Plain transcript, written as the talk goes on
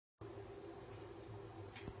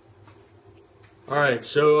All right,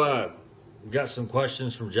 so we got some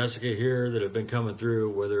questions from Jessica here that have been coming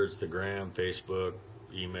through, whether it's the gram, Facebook,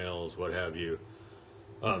 emails, what have you.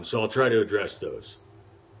 So I'll try to address those.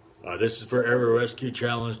 This is for Area Rescue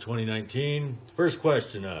Challenge 2019. First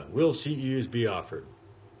question, will CEUs be offered?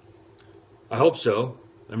 I hope so.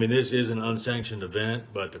 I mean, this is an unsanctioned event,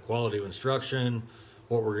 but the quality of instruction,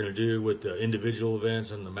 what we're going to do with the individual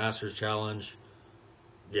events and the Masters Challenge,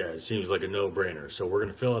 yeah, it seems like a no-brainer. So we're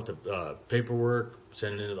going to fill out the paperwork,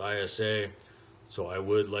 send it into the ISA. So I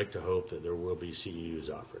would like to hope that there will be CEUs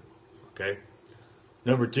offered. Okay.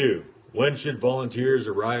 Number 2, when should volunteers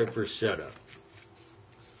arrive for setup?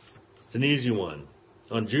 It's an easy one.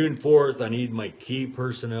 On June 4th, I need my key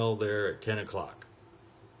personnel there at 10 o'clock.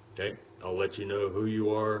 Okay. I'll let you know who you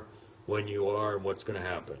are, when you are, and what's going to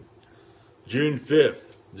happen. June 5th,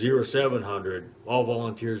 0700, all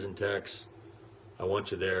volunteers and techs. I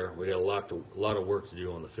want you there. We got a lot of work to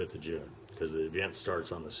do on the 5th of June because the event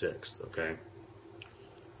starts on the 6th, okay?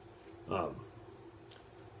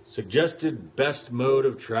 Suggested best mode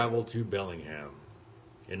of travel to Bellingham.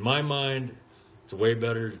 In my mind, it's way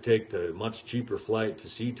better to take the much cheaper flight to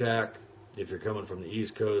SeaTac if you're coming from the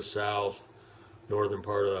East Coast, South, northern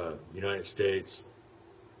part of the United States,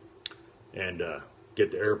 and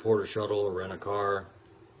get the airport or shuttle or rent a car,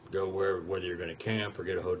 go whether you're going to camp or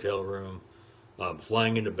get a hotel room.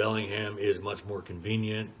 Flying into Bellingham is much more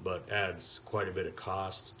convenient, but adds quite a bit of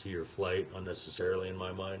cost to your flight unnecessarily in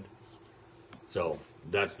my mind. So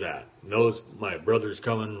that's that. Those, my brothers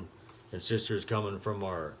coming and sisters coming from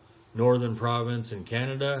our northern province in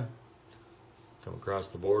Canada, come across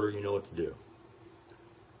the border, you know what to do.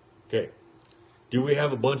 Okay. Do we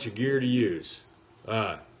have a bunch of gear to use?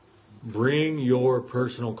 Bring your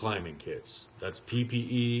personal climbing kits. That's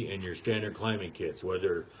PPE and your standard climbing kits,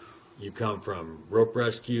 whether you come from rope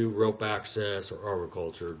rescue, rope access, or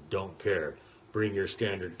arboriculture, don't care. Bring your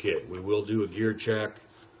standard kit. We will do a gear check,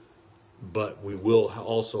 but we will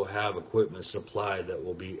also have equipment supplied that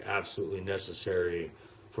will be absolutely necessary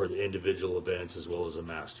for the individual events as well as the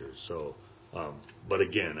masters. So, but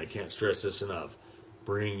again, I can't stress this enough.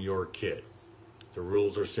 Bring your kit. The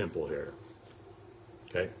rules are simple here.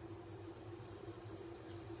 Okay?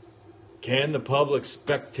 Can the public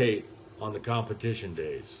spectate on the competition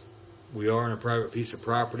days? We are on a private piece of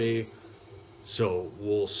property, so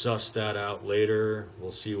we'll suss that out later.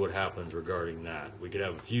 We'll see what happens regarding that. We could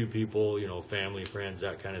have a few people, you know, family, friends,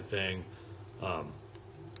 that kind of thing, but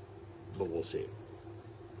we'll see.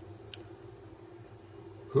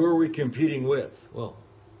 Who are we competing with? Well,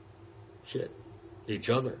 shit, each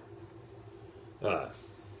other.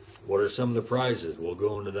 What are some of the prizes? We'll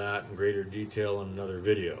go into that in greater detail in another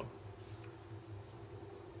video.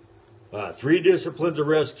 3 disciplines of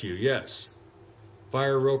rescue, yes.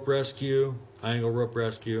 Fire rope rescue, high angle rope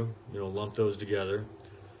rescue, you know, lump those together.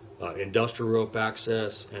 Industrial rope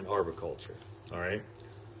access and arboriculture, all right?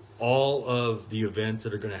 All of the events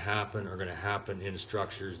that are going to happen in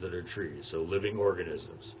structures that are trees, so living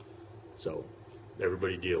organisms. So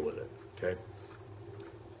everybody deal with it, okay?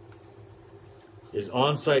 Is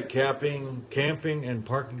on-site camping and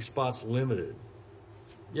parking spots limited?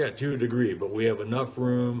 Yeah, to a degree, but we have enough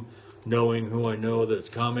room, knowing who I know that's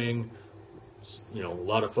coming. You know, a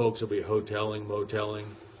lot of folks will be hoteling, moteling,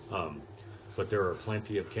 but there are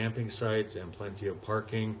plenty of camping sites and plenty of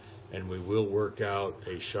parking, and we will work out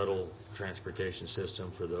a shuttle transportation system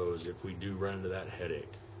for those if we do run into that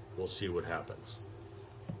headache. We'll see what happens.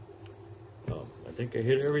 I think I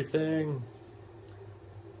hit everything.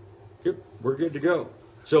 Yep, we're good to go.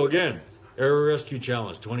 So again, Area Rescue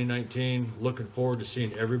Challenge 2019. Looking forward to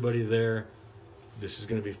seeing everybody there. This is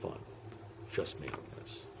going to be fun. Trust me on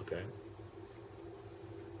this, okay?